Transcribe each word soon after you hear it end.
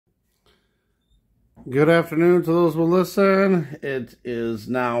Good afternoon to those who listen. It is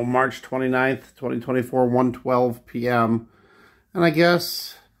now March 29th, 2024, 1:12 p.m. And I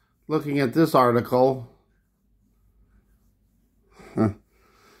guess looking at this article, it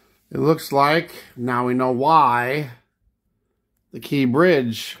looks like now we know why the Key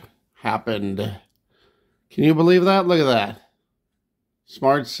Bridge happened. Can you believe that? Look at that.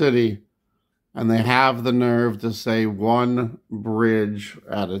 Smart city. And they have the nerve to say one bridge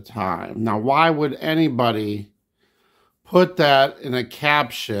at a time. Now, why would anybody put that in a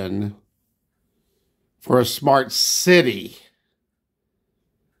caption for a smart city?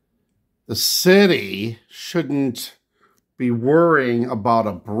 The city shouldn't be worrying about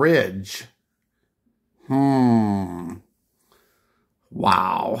a bridge. Wow.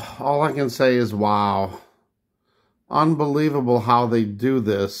 All I can say is wow. Unbelievable how they do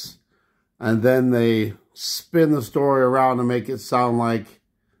this. And then they spin the story around to make it sound like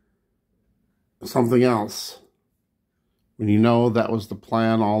something else, when you know that was the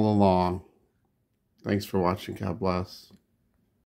plan all along. Thanks for watching. God bless.